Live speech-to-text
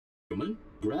Human,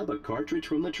 grab a cartridge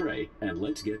from the tray and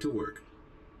let's get to work.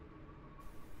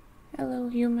 Hello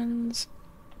humans,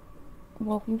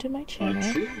 welcome to my channel.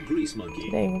 A true grease monkey.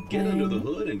 Today we're Get under the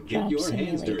playing hood and get Job your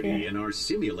hands dirty Simulator. in our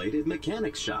simulated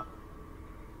mechanics shop.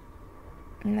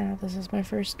 Now this is my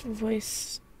first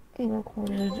voice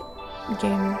recorded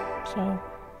game, so I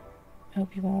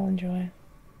hope you all enjoy.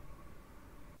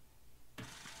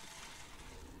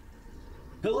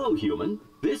 Hello, human.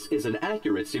 This is an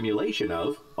accurate simulation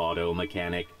of auto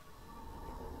mechanic.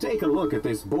 Take a look at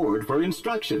this board for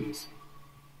instructions.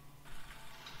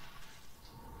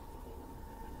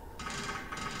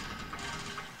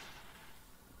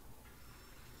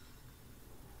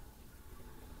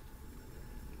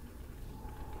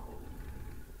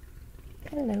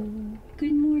 Hello.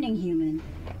 Good morning, human.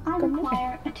 I Good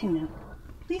require a tune-up.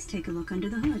 Please take a look under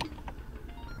the hood.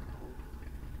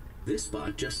 This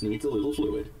spot just needs a little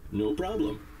fluid. No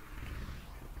problem.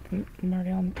 I'm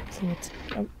already on fluids.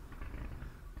 Oh.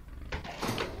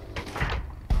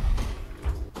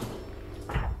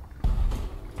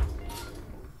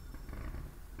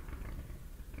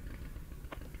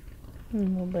 A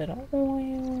little bit of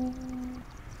oil.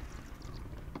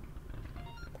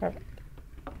 Perfect.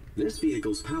 This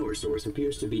vehicle's power source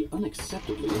appears to be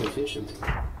unacceptably inefficient.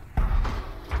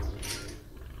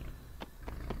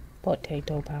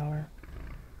 Potato power.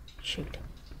 Shoot.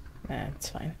 Nah, it's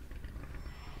fine.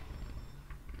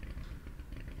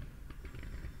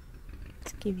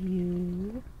 Let's give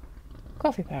you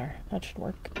coffee power. That should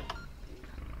work.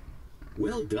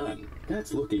 Well done.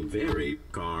 That's looking very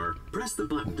car. Press the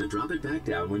button to drop it back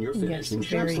down when you're finished. Yes, In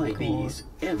shops very like cool. these,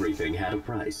 everything had a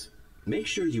price. Make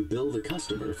sure you bill the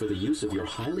customer for the use of your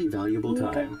highly valuable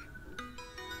time.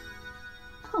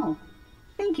 Oh,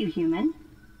 thank you, human.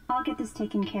 I'll get this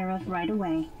taken care of right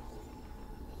away.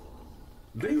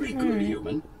 Very good,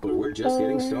 human, but we're just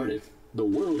getting started. The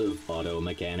world of auto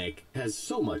mechanic has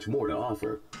so much more to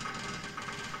offer.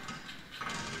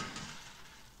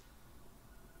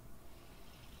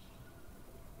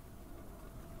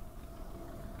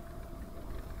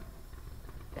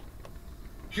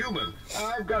 Human,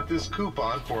 I've got this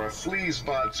coupon for a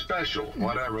Sleazebot special,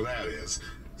 whatever that is.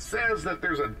 Says that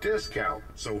there's a discount,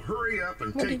 so hurry up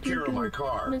and What take did you care of do? my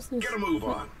car. What is this? Get a move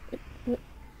on.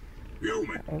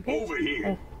 Human, Okay. over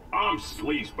here. I'm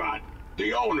Sleazebot,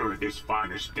 the owner of this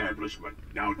fine establishment.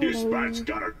 Now this Hello. spot's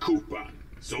got a coupon,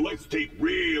 so let's take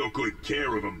real good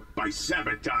care of them by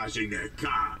sabotaging their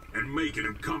car and making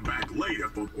them come back later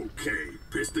for okay.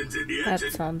 Pistons in the That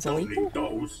engine. sounds Don't illegal. need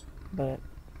those. But,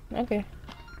 okay.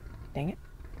 Dang it.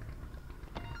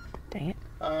 Dang it.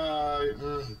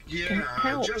 Yeah,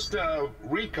 help. just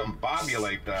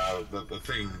recombobulate the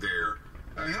thing there.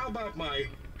 How about my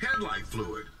headlight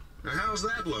fluid? How's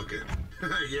that looking?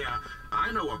 Yeah,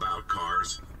 I know about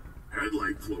cars.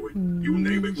 Headlight fluid. You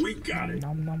name it, we got it.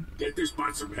 Nom nom. Get this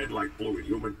spot some headlight fluid,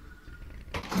 human.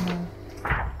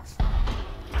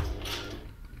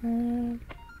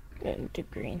 Into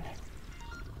green.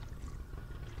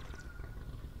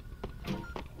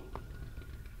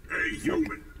 Hey,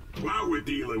 human. While we're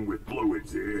dealing with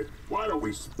fluids here, why don't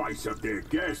we spice up their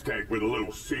gas tank with a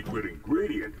little secret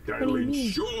ingredient that'll do you mean?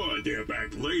 ensure they're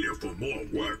back later for more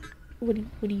work? What do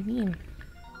you mean?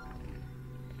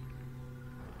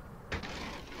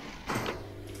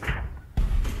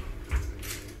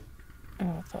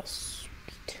 Oh, that's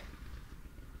sweet.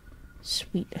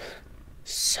 Sweet.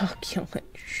 Succulent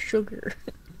sugar.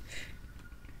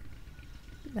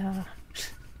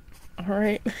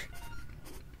 Alright.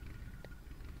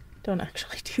 Don't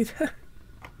actually do that.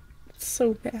 It's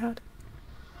so bad.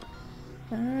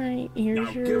 Alright, here's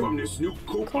Now your give them this new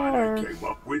coupon car. I came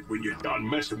up with when you're done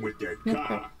messing with their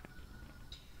car.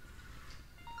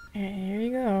 Here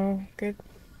you go.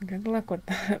 Good luck with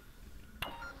that.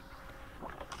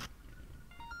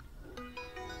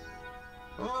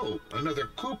 Oh, another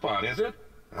coupon, is it?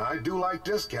 I do like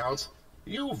discounts.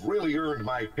 You've really earned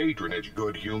my patronage,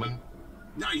 good human.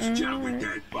 Nice job with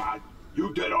that, bot.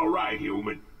 You did all right,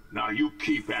 human. Now you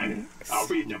keep at it. I'll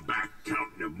be in the back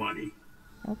counting the money.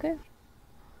 Okay.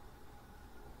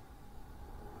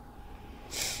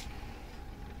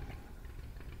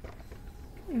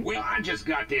 Well, I just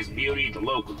got this beauty at the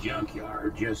local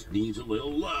junkyard. Just needs a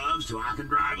little love so I can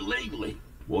drive it legally.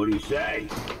 What do you say?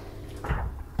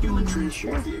 Human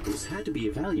transport vehicles had to be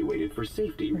evaluated for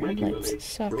safety Red lights regularly.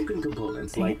 suck. Broken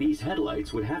components Dang like it. these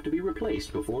headlights would have to be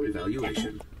replaced before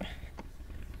evaluation.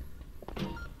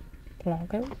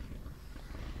 Plonko.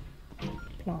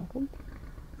 Plonko.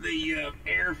 The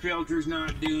air filter's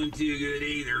not doing too good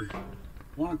either.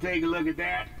 Want to take a look at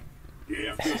that?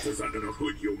 Yeah, filter's under the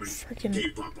hood, human. Freaking-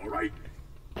 Keep up, all right?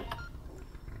 Oh,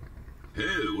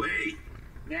 hey,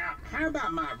 Now, how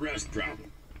about my rust problem?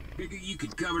 Figure you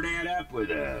could cover that up with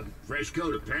a fresh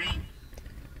coat of paint?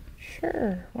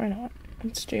 Sure, why not?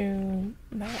 Let's do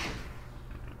that.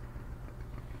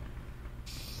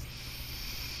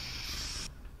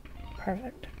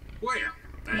 Perfect. Well,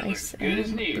 that Nice looks good as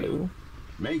and new. blue.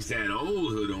 Makes that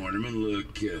old hood ornament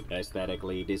look,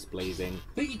 Aesthetically displeasing.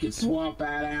 think you could swap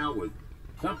that out with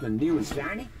something new and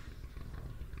shiny?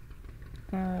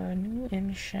 New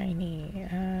and shiny.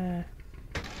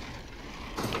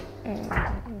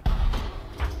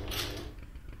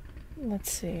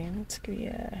 Let's see. Let's give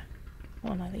you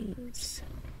one of these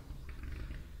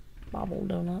bobble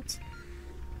donuts.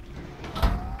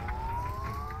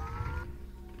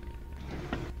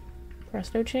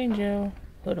 Presto changeo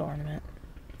hood ornament.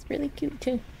 It's really cute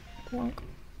too. Plonk.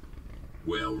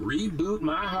 Well, reboot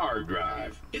my hard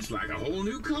drive. It's like a whole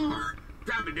new car.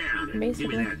 Drop it down and give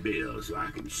Basically. me that bill so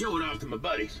I can show it off to my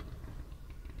buddies.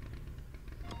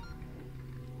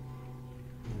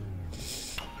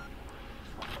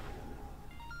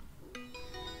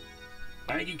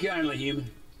 Thank you kindly, human.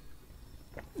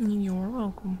 You're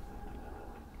welcome.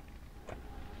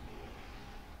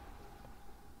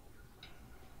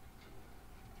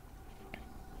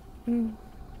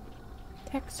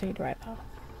 Taxi driver.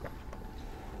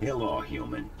 Hello,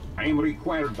 human. I am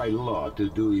required by law to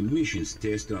do emissions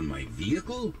test on my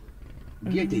vehicle.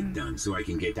 Get it done so I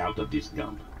can get out of this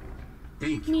dump.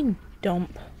 Thank You you. mean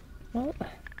dump? Well,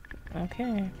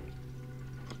 okay.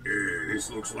 Yeah, this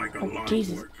looks like a Oh, lot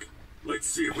Jesus. of work. Let's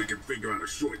see if we can figure out a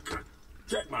shortcut.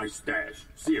 Check my stash.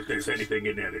 See if there's anything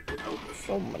in there that can help us.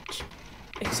 So much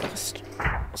exhaust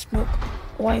smoke.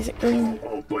 Why is it green?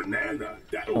 Oh, banana.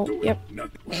 That'll Oh, do yep. it.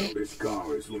 Nothing. Well, this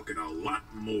car is looking a lot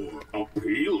more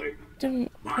appealing.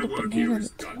 Don't My put a work banana here in the is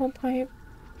done. tailpipe.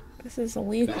 This is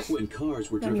illegal. Back when cars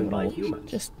were Not driven even by old,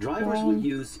 humans, just drivers wrong. would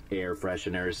use air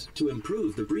fresheners to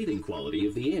improve the breathing quality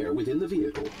of the air within the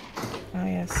vehicle. Oh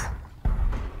yes.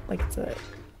 Like it's a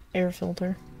air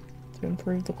filter to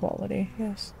improve the quality,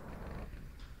 yes.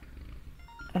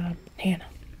 Banana.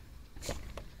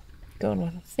 Going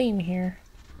with a theme here.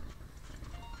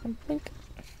 I think.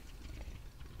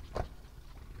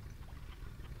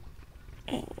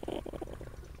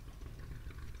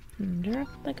 Drop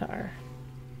the car.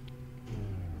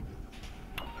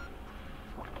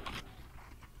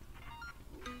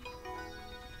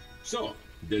 So,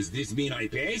 does this mean I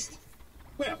passed?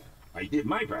 Well, I did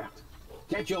my part.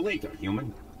 Catch you later,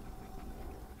 human.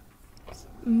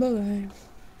 Bye.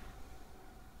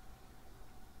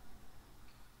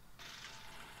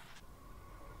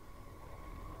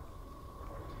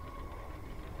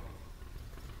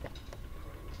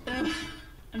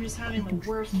 I'm just having the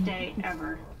worst day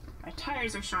ever. My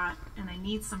tires are shot, and I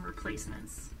need some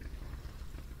replacements.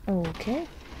 Okay.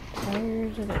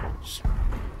 Tires it is.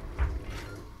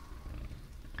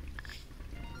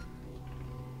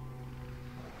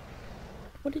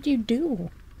 What did you do?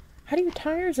 How do your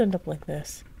tires end up like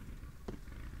this?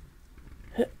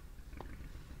 Huh.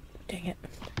 Dang it.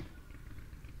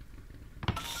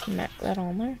 Smack that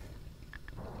on there.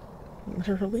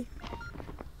 Literally.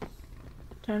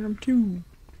 Time 2.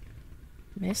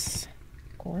 Miss.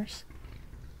 Of course.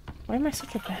 Why am I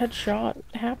such a bad shot?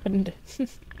 What happened?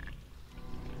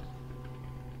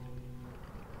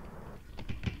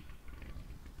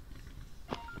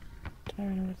 Tire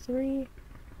number 3.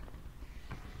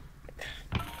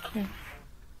 Okay.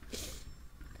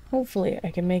 Hopefully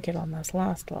I can make it on this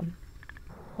last one.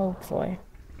 Hopefully.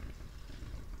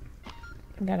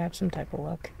 I gotta have some type of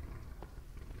luck.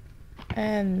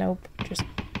 And nope, just...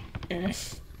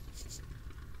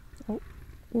 Oh,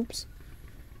 oops.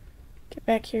 Get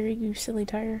back here, you silly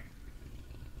tire.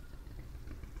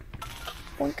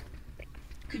 Boink.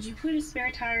 Could you put a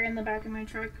spare tire in the back of my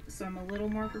truck so I'm a little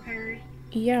more prepared?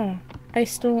 Yeah, I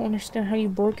still don't understand how you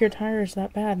broke your tires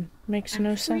that bad. Makes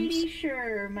no I'm sense. pretty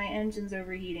sure my engine's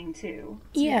overheating too.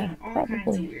 It's Yeah, making all kinds of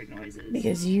probably. weird noises.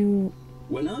 Because you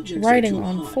When objects Riding are too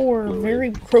on hot, 4 fluid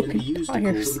very can broken be used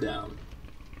tires. to cool them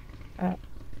down.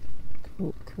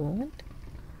 coolant.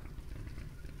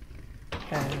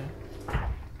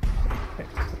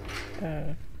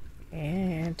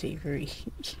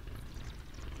 Antifreeze.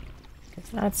 Because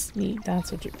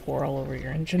that's what you pour all over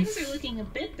your engine. Things are looking a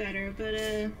bit better, but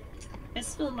I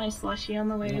spilled my slushy on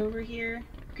the way over here.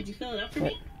 Could you fill it up for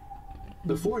me?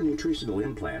 Before nutritional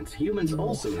implants, humans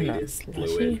also not needed slushy.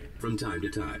 fluid from time to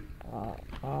time.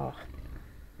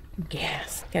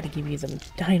 Gas. Gotta give you them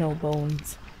dino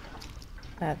bones.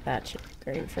 That should be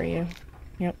great for you.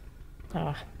 Yep.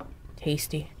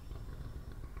 Tasty.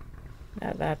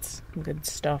 That's good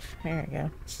stuff. There you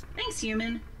go. Thanks,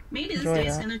 human. Maybe this Enjoy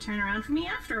day's that. gonna turn around for me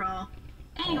after all.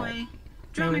 Anyway,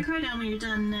 Drop my Maybe. car down when you're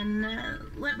done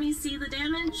and let me see the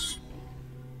damage.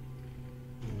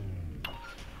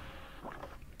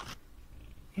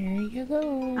 Here you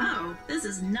go. Oh, this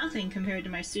is nothing compared to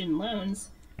my student loans.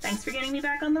 Thanks for getting me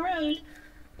back on the road.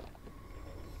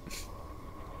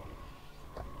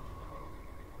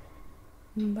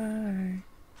 Bye.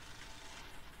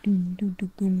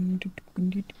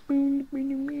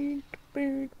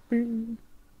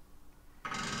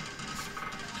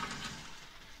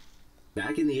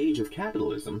 Back in the age of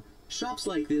capitalism, shops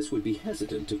like this would be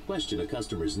hesitant to question a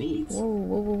customer's needs. Whoa,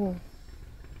 whoa, whoa,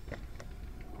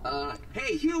 whoa.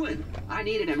 Hey, human! I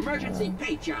need an emergency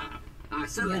paint job. I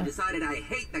suddenly Yeah. decided I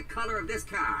hate the color of this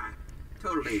car.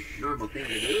 Totally normal thing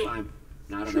to do. I'm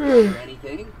not on the road or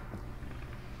anything.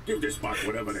 Give this spot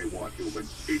whatever they want, human.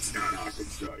 It's not our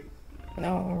concern.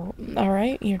 No,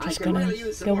 alright, you're I just could gonna really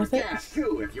use some go more with it? gas,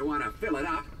 too, if you want to fill it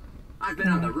up. I've been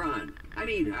on the run. I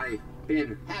mean, I've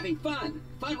been having fun.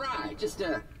 Fun ride. Just,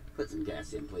 put some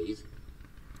gas in, please.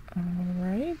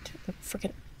 Alright.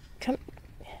 Freaking. Come.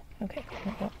 Okay,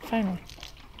 well, finally.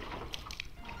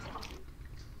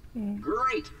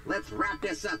 Great. Let's wrap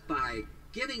this up by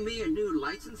giving me a new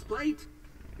license plate.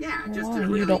 Yeah, just Why? to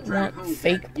You really don't drive want home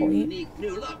fake that plate? unique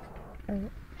new look.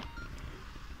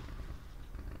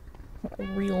 A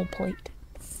real plate.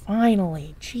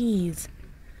 Finally, jeez.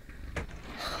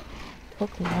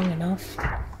 Took long enough.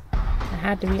 It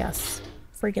had to be a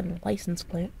freaking license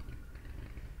plate.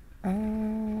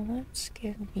 Let's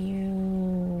give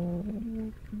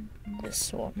you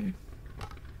this one.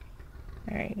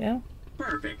 There you go.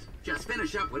 Perfect. Just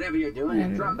finish up whatever you're doing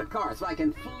and drop the car so I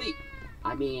can flee.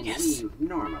 I mean, Yes. leave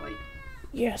normally.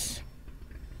 Yes.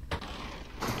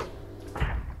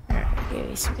 Alright, give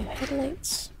you some new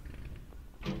headlights.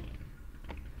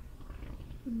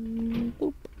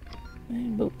 Boop.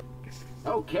 And boop.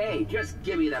 Okay, just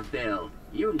give me the bill.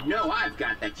 You know I've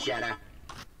got the cheddar.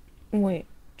 Wait,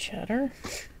 Cheddar?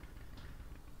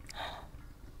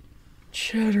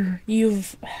 Cheddar,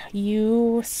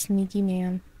 you sneaky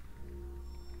man.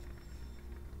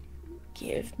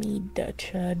 Give me the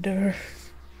cheddar.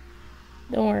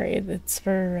 Don't worry, it's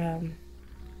for,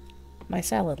 my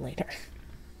salad later.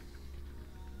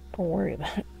 Don't worry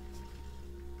about it.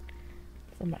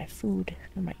 For my food,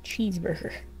 or my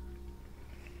cheeseburger.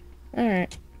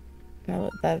 Alright. Now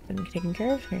that that's been taken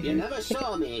care of, here You never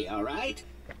saw me, all right?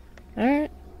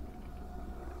 Alright.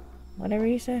 Whatever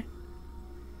you say.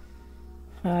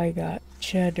 I got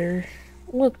cheddar.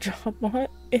 Look, Jawbot,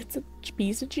 it's a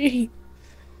piece of cheese.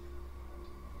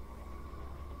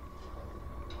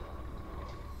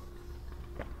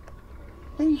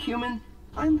 Hey, human.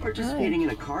 I'm participating in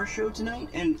a car show tonight,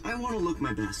 and I want to look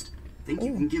my best. Think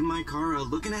you can give my car a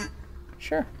looking at?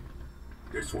 Sure.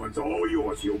 This one's all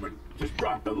yours, human. Just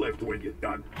drop the lift when you're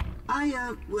done.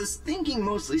 I, was thinking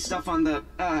mostly stuff on the,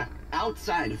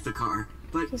 outside of the car.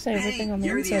 But, Just say hey, everything on the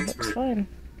you're the inside looks expert. fine.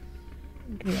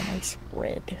 Give me a nice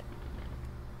red.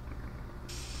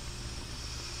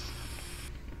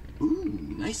 Ooh,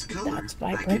 nice color. That's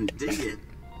I can vibrant. dig it.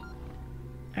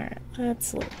 Alright,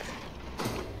 let's look.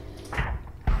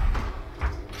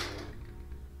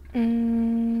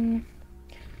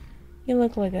 You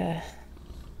look like a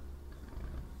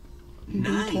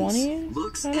Nice. D20?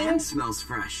 Looks I don't know. and smells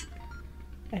fresh.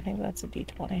 I think that's a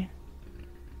D20.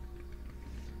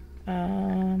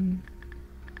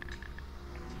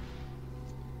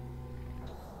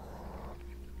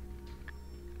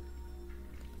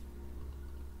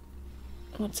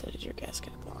 What side is your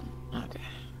gasket on? Okay.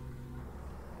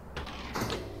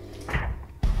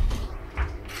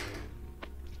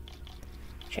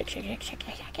 Shake, shake, shake, shake,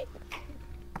 shake, shake it.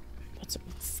 Put some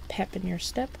pep in your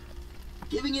step.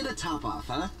 Giving it a top off,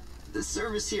 huh? The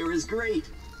service here is great.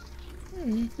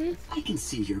 I can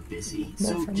see you're busy,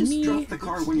 More so from just me. drop the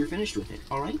car when you're finished with it,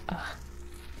 alright?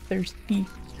 Thirsty.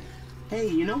 Hey,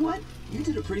 you know what? You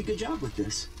did a pretty good job with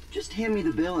this. Just hand me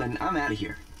the bill and I'm out of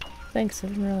here. Thanks, I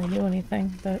didn't really do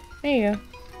anything, but there you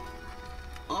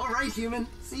Alright, human.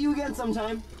 See you again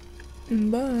sometime.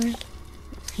 go. Bye.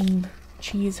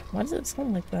 Cheese. Why does it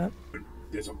sound like that?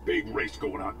 There's a big race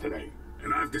going on today,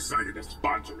 and I've decided to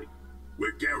sponsor it.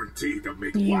 We're guaranteed to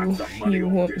make You- lots of money you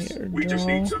off want this. me to We just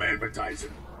draw? need some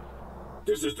advertising.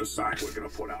 This is the sign we're gonna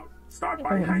put out. Start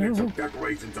by Oh, hanging no. some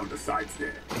decorations on the sides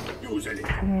there. Use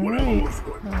anything, whatever looks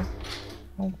good.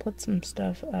 I'll put some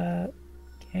stuff,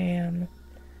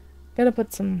 gotta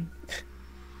put some,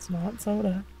 it's not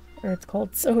soda, or it's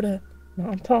called soda, not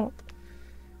on top.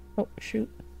 Oh, shoot.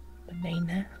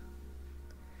 Banana.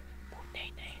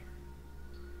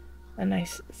 A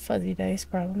nice fuzzy dice,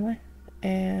 probably.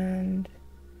 And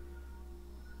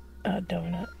a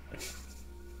donut.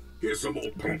 Here's some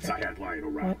old paints I had lying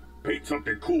around. Paint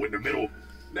something cool in the middle,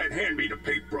 then hand me the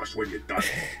paintbrush when you're done.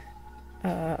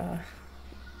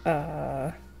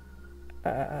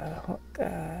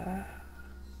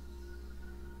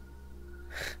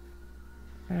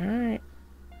 Alright.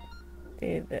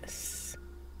 Do this.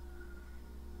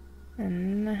 A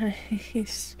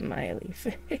nice smiley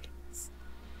face.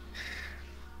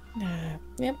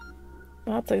 Yep.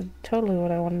 Well, that's totally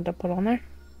what I wanted to put on there.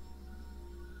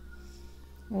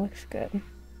 Looks good.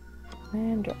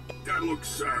 And drop. That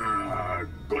looks,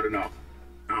 good enough.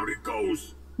 Out it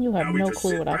goes. You have now we no just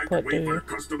clue sit what I back put, and do wait for you? the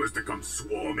customers to come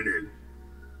swarming in.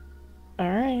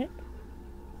 Alright.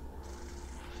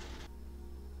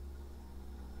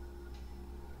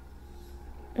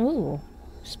 Ooh.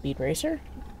 Speed racer?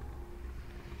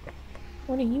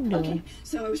 What are you doing? Okay,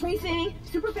 so I was racing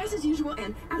super fast as usual,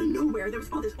 and out of nowhere there was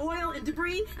all this oil and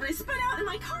debris, and I spun out, and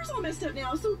my car's all messed up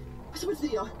now. So what's the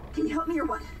deal? Can you help me or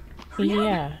what? Hurry up.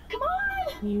 Yeah. Come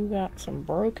on! You got some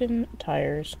broken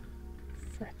tires.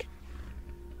 Frick.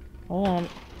 Hold on.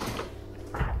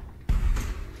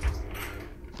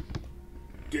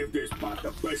 Give this bot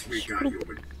the best we got,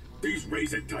 human. These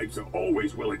racing types are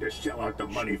always willing to shell out the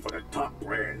money for the top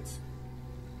brands.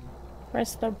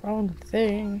 Press the wrong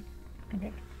thing.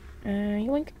 Okay.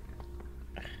 Yoink.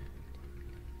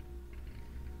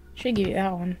 Should give you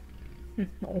that one.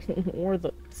 Or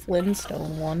the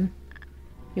Flintstone one.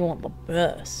 You want the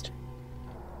best.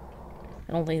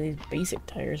 I don't think these basic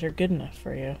tires are good enough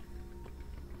for you.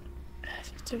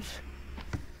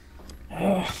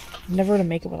 Ugh, never to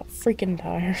make it with a freaking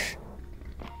tire.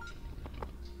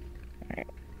 Alright.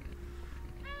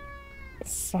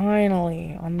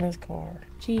 Finally, on this car.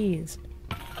 Jeez.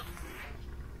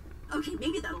 Okay,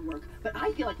 maybe that'll work, but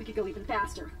I feel like we could go even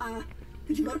faster.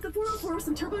 Could you load up the 404 with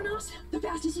some turbo nose? The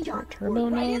fastest you got. Turbo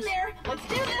Right in nose? there. Let's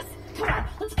do this. Come on,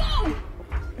 let's go.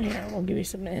 Yeah, we'll give you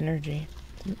some energy.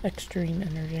 Some extreme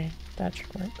energy. That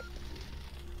should work.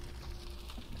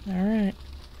 Alright.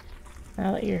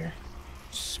 Now that you're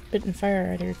spitting fire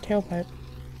out of your tailpipe,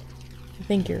 I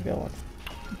think you're going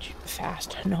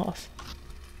fast enough.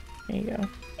 There you go.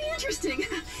 Interesting.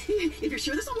 If you're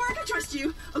sure this will work, I trust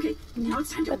you. Okay, now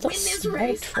it's time to That's a win this small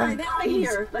race. trunk, I'm out of please.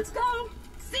 here. Let's go.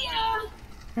 See ya.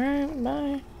 Alright,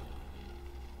 bye.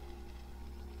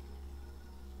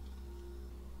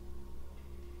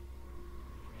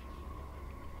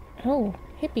 Oh,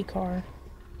 hippie car.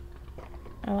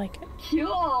 I like it.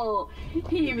 Cool.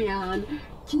 Hey, man.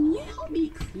 Can you help me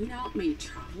clean out my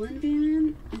traveling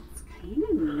van? It's kind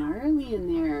of gnarly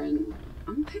in there, and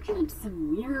I'm picking up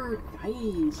some weird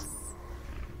vibes.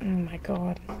 Oh my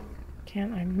god.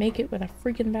 Can't I make it with a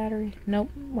freaking battery? Nope.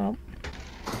 Well,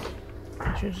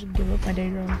 I should just give up my day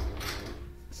job.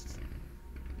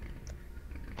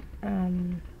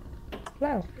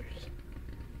 Flowers.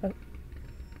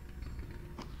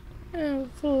 Oh.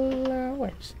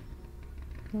 Flowers.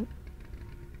 Nope.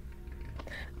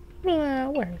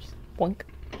 Flowers. Boink.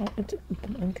 Oh, it's a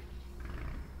boink.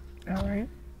 Alright.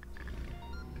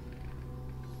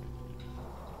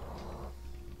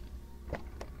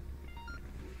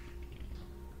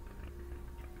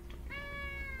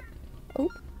 Oh.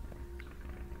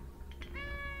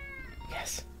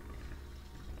 Yes.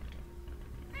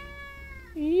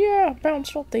 Yeah,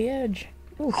 bounced off the edge.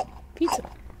 Ooh, pizza.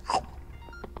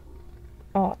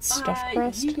 Oh, it's stuffed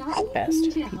crust. You got Best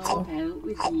anything to pizza. help out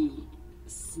with the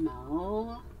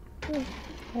smell?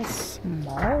 A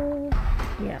small?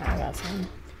 Yeah, I got some.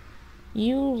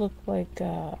 You look like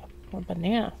a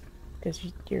banana, because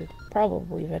you're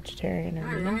probably vegetarian or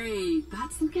vegan. Alright,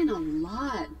 that's looking a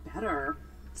lot better.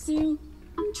 So,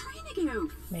 I'm trying to go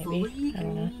Maybe, fully I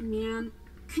don't know. green, man.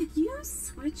 Could you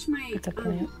switch my It's a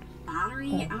plant.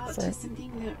 battery Oh, out sorry. to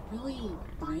something that really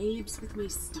vibes with my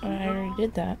style? I already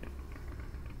did that.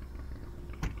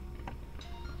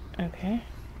 Okay.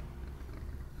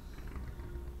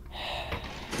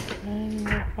 And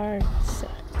the part set.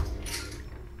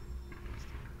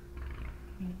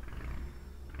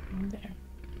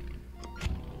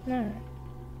 There. Alright.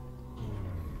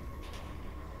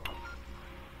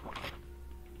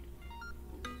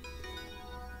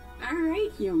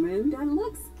 Alright, human, that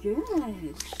looks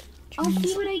good. I'll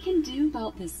see what I can do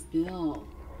about this bill.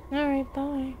 Alright,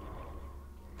 bye.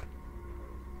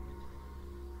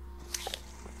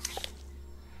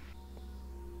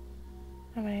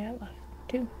 How many I left?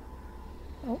 2.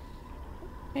 Oh.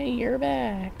 Hey, you're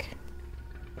back.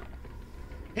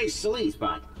 Hey,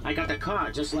 Sleazebot, I got the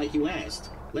car just like you asked.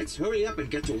 Let's hurry up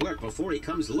and get to work before he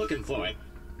comes looking for it.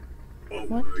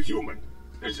 Oh, human.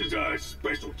 This is a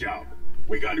special job.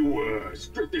 We got to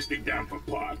strip this thing down for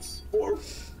parts. For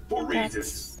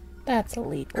reasons. That's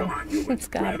illegal. Come on, human. It's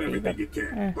gotta Grab be everything the... you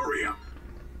can. Hurry up.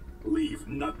 Leave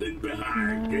nothing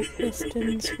behind. No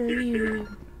pistons for you.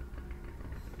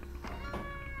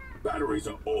 Batteries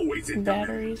are always in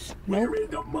Batteries? Where Nope. is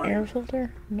the money? Air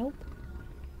filter? Nope.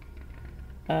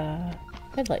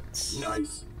 Headlights.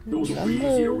 Nice. Those will None be of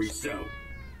easier to those.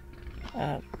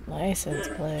 resell. License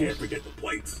Yeah, plate. can't forget the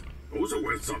plates. Those are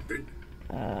worth something.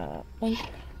 Link.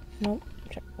 Nope.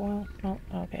 Check. Well, no.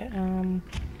 Okay.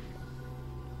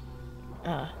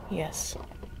 Yes.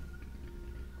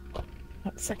 Oh,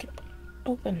 frickin'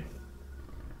 open.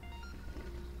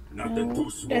 Nothing No too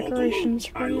small decorations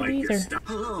to for lose. you I like your either. style.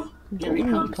 Hello. Here he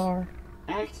Balloon comes. car.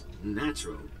 Act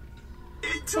natural.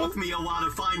 It took me a while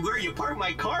to find where you parked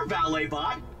my car, Valet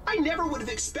Bot. I never would have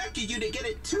expected you to get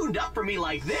it tuned up for me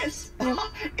like this.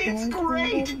 It's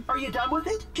great. Are you done with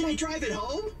it? Can I drive it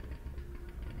home?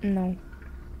 No.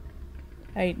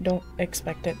 I don't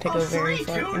expect it to go very free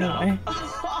far tune-up. anyway.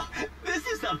 This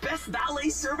is the best valet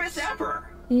service ever.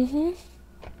 Mm-hmm.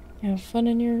 Have fun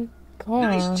in your car.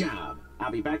 Nice job.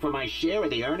 I'll be back for my share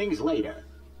of the earnings later.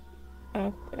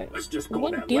 Okay. Let's just call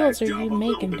What that deals last are job you a little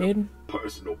making, bit dude? of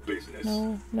personal business.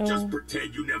 No. Just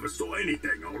pretend you never saw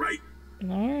anything, all right?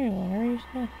 Alright, what are you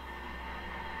saying?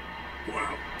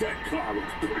 Wow, that car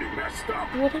looks pretty messed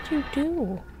up. What did you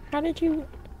do? How did you...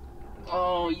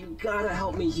 Oh, you gotta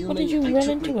help me, human. What, did you I run took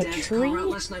into my a dad's tree? car out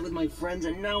last night with my friends,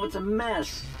 and now it's a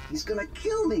mess. He's gonna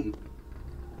kill me.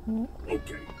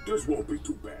 Okay, this won't be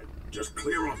too bad. Just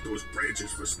clear off those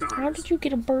branches for starters. How did you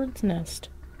get a bird's nest?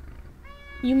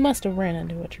 You must have ran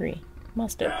into a tree.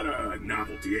 Must have. That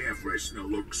novelty air freshener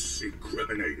looks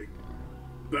incriminating.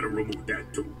 Better remove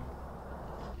that too.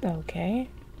 Okay.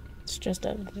 It's just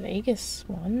a Vegas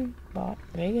one. Bought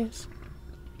Vegas.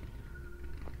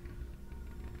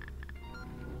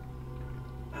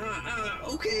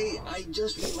 Okay, I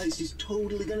just realized he's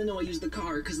totally gonna know I used the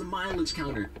car because the mileage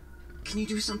counter. Can you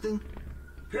do something?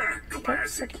 Yeah,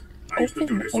 classic. I used to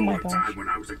do this Oh all my the gosh. time when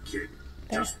I was a kid.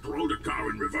 Just throw the car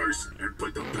in reverse and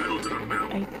put the pedal to the metal.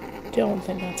 I don't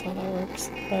think that's how that works,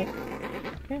 but...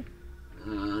 Yeah.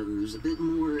 There's a bit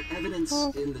more evidence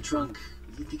in the trunk.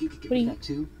 You think you could give What do me you- that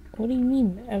too? What do you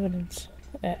mean, evidence?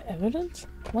 Evidence?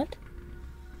 What?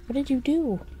 What did you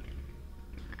do?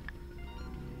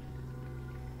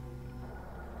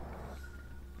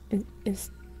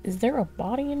 Is there a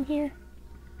body in here?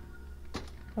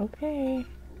 Okay.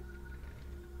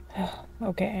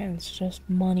 Okay, it's just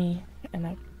money and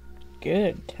a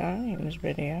good times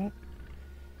video.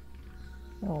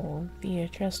 Oh,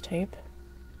 VHS tape.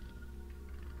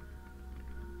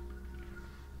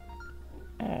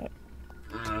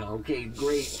 Okay,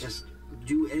 great. Just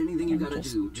do anything you I'm gotta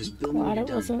just do. Just bill me when glad you're it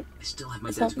done. wasn't I still have my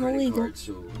dad's something credit illegal. card,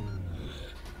 so...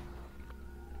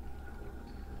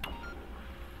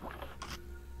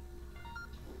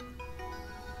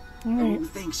 Alright. Oh,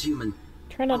 thanks, human.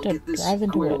 Try not I'll to get this drive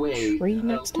into squared a away, tree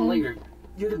next time. Later.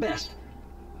 You're the best.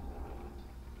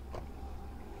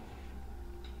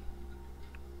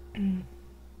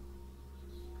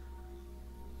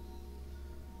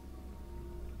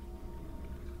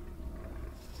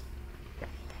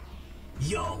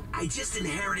 Yo, I just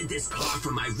inherited this car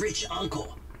from my rich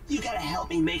uncle. You gotta help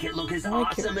me make it look as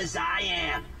awesome as I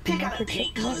am. Pick out a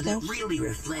paint color that really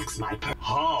reflects my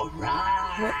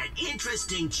Alright,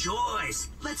 interesting choice.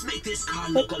 Let's make this car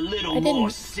look a little more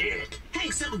sick.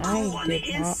 Hang something cool on the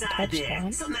inside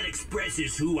there. Something that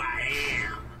expresses who I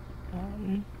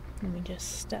am. Let me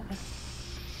just, that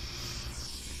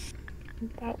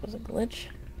was a glitch.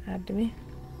 Had to be.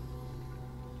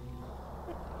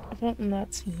 Something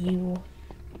that's you.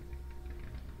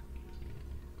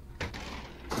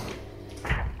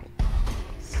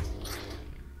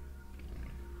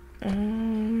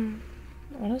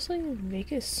 Honestly,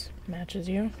 Vegas matches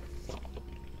you.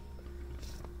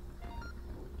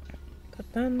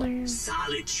 Put that in there.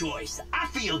 Solid choice. I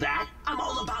feel that. I'm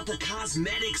all about the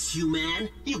cosmetics, human.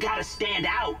 You gotta stand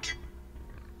out.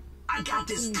 I got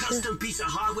this custom piece of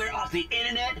hardware off the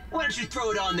internet. Why don't you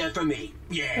throw it on there for me?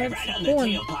 Yeah, That's right on the horn.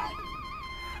 tailpipe.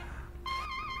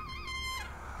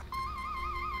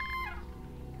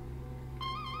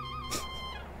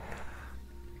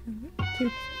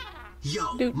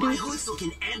 Yo, my hood's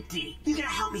looking empty. You gotta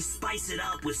help me spice it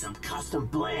up with some custom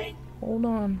bling. Hold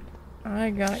on.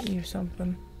 I got you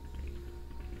something.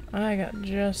 I got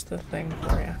just the thing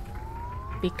for you.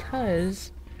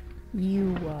 Because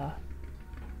you,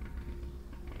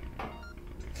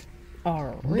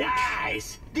 are rich.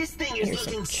 Nice! This thing is Here's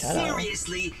some looking cheddar.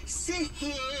 seriously sick.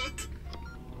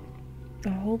 I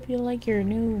hope you like your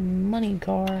new money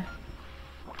car.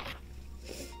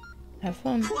 Have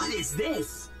fun. What is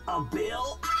this? A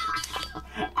bill?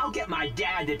 I'll get my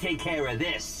dad to take care of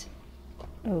this.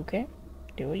 Okay,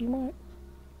 do what you want.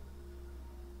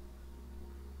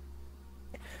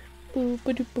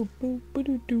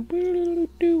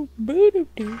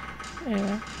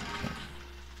 Anyway.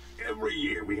 Every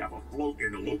year we have a float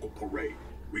in the local parade.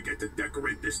 We get to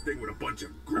decorate this thing with a bunch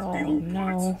of grifty Oh, loot no.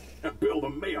 parts and build a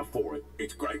mayor for it.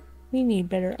 It's great. We need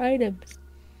better items.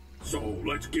 So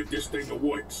let's give this thing the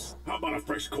woods. How about a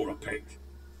fresh coat of paint?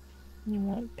 You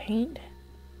want paint?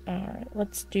 Alright,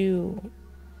 let's do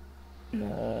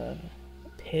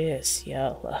piss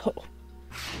yellow.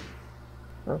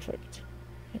 Perfect.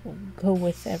 It will go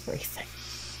with everything.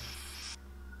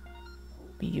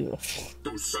 Beautiful.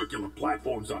 Those circular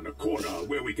platforms on the corner are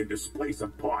where we can display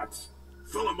some parts.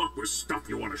 Fill them up with stuff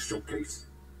you want to showcase.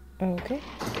 Okay.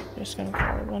 Just gonna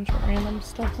throw a bunch of random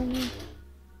stuff in there.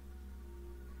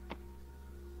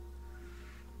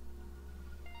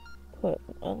 Put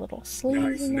a little sleeve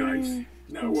Nice, in there. nice.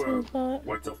 Now, Things like that.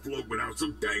 what's a float without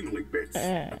some dangling bits?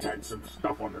 Attach some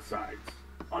stuff on the sides.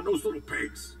 On those little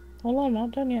pegs. Hold on,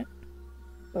 not done yet.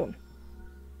 Boom.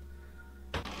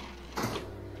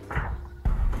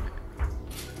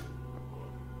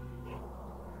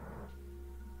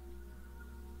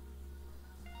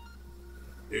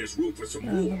 There's room for some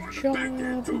more on the back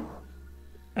there, too.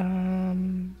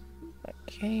 I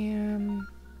can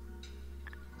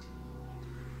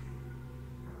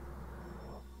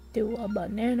do a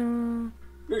banana.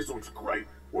 This looks great.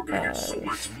 We're gonna get so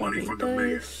much money from the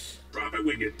mayor. Drop it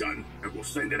when you're done, and we'll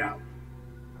send it out.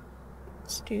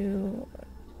 Let's do a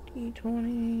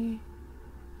D20.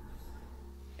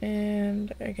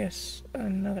 And I guess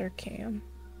another cam.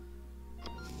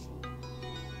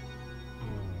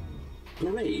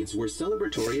 Parades were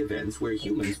celebratory events where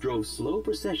humans drove slow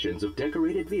processions of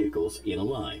decorated vehicles in a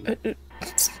line. The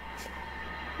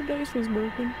dice was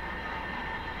broken.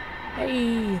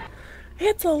 Hey,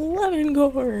 it's a lemon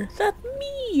gore. That's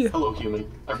me. Hello,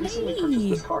 human. I recently purchased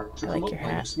this card to promote your my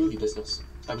new hat. smoothie business.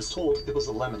 I was told it was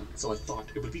a lemon, so I thought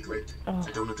it would be great. Oh,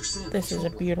 I don't understand. this is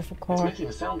a beautiful car. It's making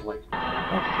a sound like.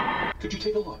 Could you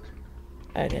take a look?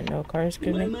 I didn't know cars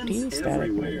could make Lemons D static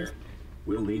everywhere. noise.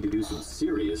 We'll need to do some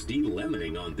serious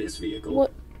de-lemoning on this vehicle.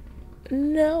 What?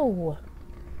 No.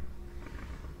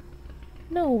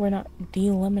 No, we're not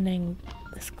de-lemoning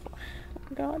this car.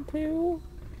 Got to.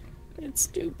 It's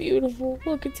too beautiful.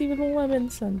 Look, it's even lemon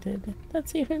scented.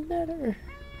 That's even better.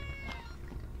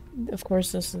 Of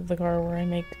course, this is the car where I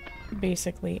make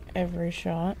basically every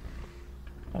shot.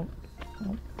 Oh.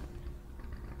 Oh.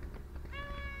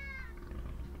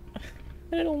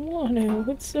 I don't want to.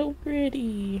 It's so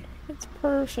pretty. It's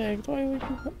perfect. Why would you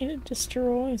want me to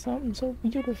destroy something so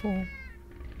beautiful?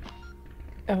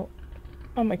 Oh,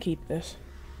 I'm gonna keep this.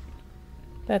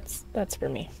 That's for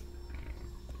me.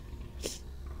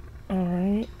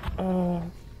 Alright,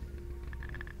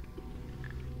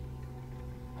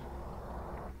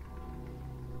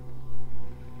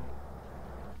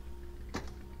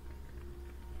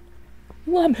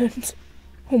 lemons!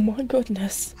 Oh my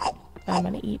goodness. I'm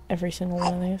gonna eat every single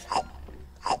one of these.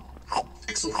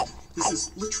 Excellent. This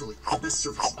is literally the best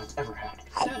service I've ever had.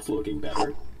 That's looking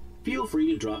better. Feel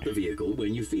free to drop the vehicle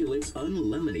when you feel it's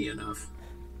unlemony enough.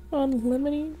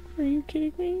 Unlemony? Are you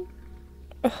kidding me?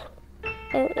 Oh,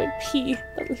 R.I.P.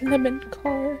 the lemon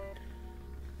car.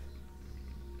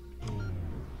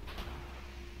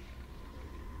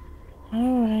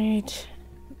 Alright.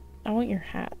 I want your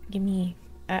hat. Give me...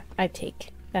 I take.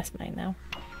 That's mine now.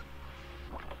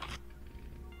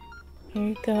 Here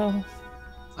you go.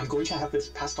 I'm going to have this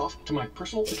passed off to my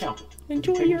personal accountant.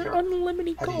 Enjoy your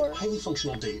unlemony Have car. a highly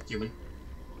functional day, human.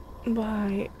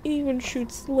 Bye. It even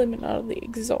shoots lemon out of the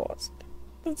exhaust.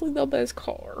 That's like the best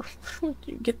car. How do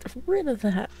you get rid of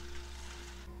that?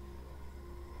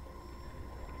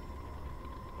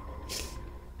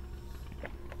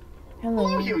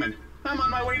 Hello, human. I'm on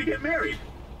my way to get married.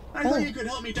 I thought you could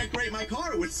help me decorate my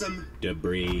car with some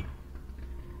Debris.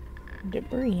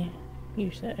 Debris,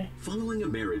 you say? Following a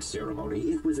marriage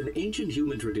ceremony, it was an ancient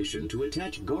human tradition to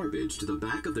attach garbage to the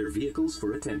back of their vehicles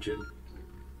for attention.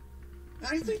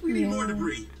 I think we need more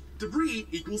debris. Debris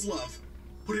equals love.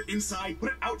 Put it inside,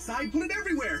 put it outside, put it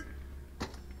everywhere.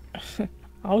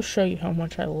 I'll show you how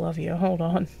much I love you. Hold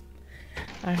on.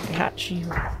 I got you.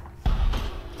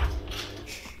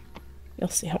 You'll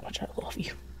see how much I love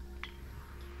you.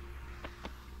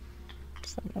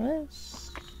 Some of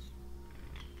this.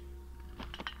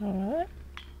 Alright.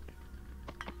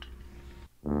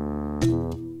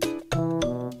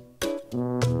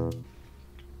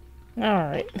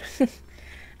 Alright.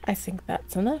 I think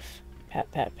that's enough. Pat,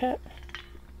 pat, pat.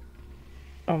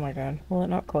 Oh my god. Will it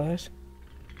not close?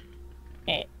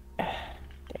 Dang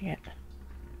it.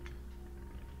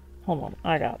 Hold on,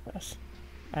 I got this.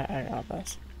 I got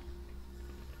this.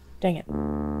 Dang it.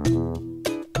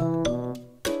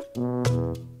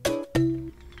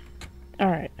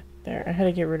 Alright, there. I had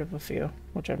to get rid of a few,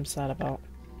 which I'm sad about.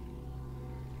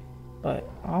 But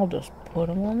I'll just put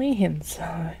them on the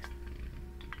inside.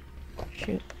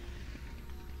 Shoot.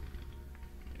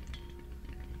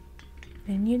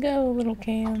 In you go, little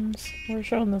cans. We're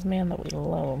showing this man that we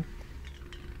love him.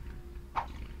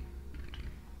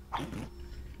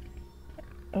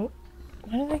 Oh,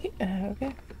 why did I get...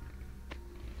 okay.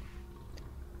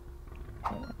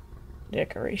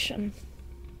 Decoration.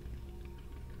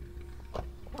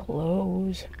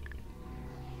 Clothes.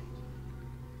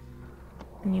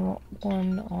 And you want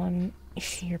one on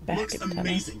your back. Looks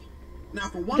amazing. Now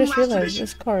for one just last realized tradition,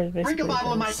 this car is basically drink a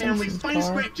bottle of my family's finest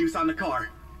car. grape juice on the car.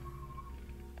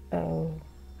 Oh.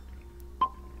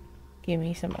 Give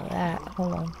me some of that.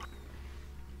 Hold on.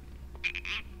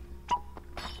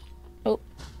 Oh.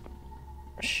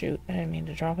 Shoot, I didn't mean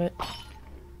to drop it.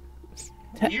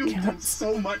 That You've done counts.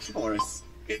 so much for us.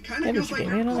 It kind of Maybe feels like she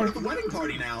you're gave me part of another- the wedding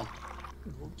party now.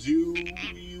 Do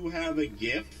you have a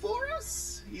gift for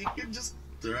us? You could just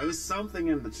throw something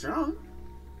in the trunk.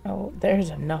 Oh,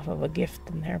 there's enough of a gift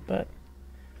in there, but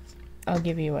I'll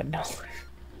give you $1.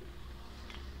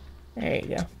 There you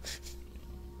go.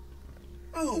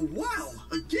 Oh, wow!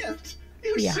 A gift?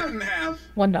 You Yeah. shouldn't have.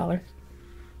 $1.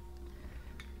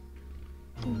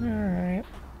 Alright.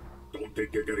 Don't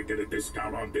think you're gonna get a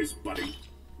discount on this, buddy.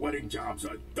 Wedding jobs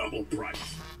are double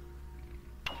price.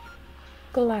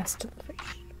 Glass to the face.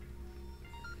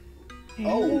 There you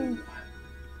Oh. go.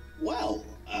 Well,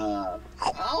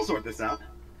 I'll sort this out.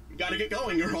 You gotta get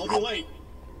going or I'll be late.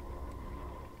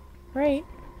 Right.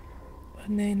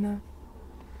 Banana.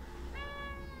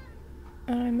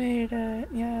 I made it.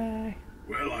 Yay.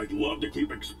 Well, I'd love to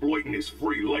keep exploiting this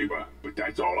free labor, but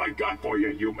that's all I got for you,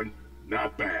 human.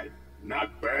 Not bad.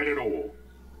 Not bad at all.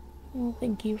 Well,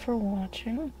 thank you for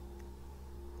watching.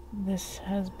 This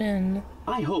has been...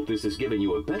 I hope this has given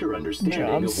you a better understanding Job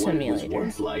of what it was Simulator.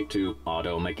 once like to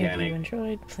auto If you mechanic.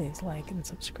 enjoyed, please like and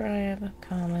subscribe,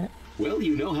 comment. Well,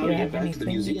 you know how Do to you get have back to the anything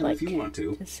you'd museum if like you want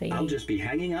to. say I'll just be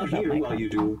hanging out about here my while you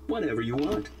do whatever you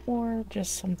want. Or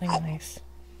just something nice.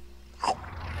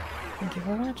 Thank you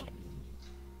for watching.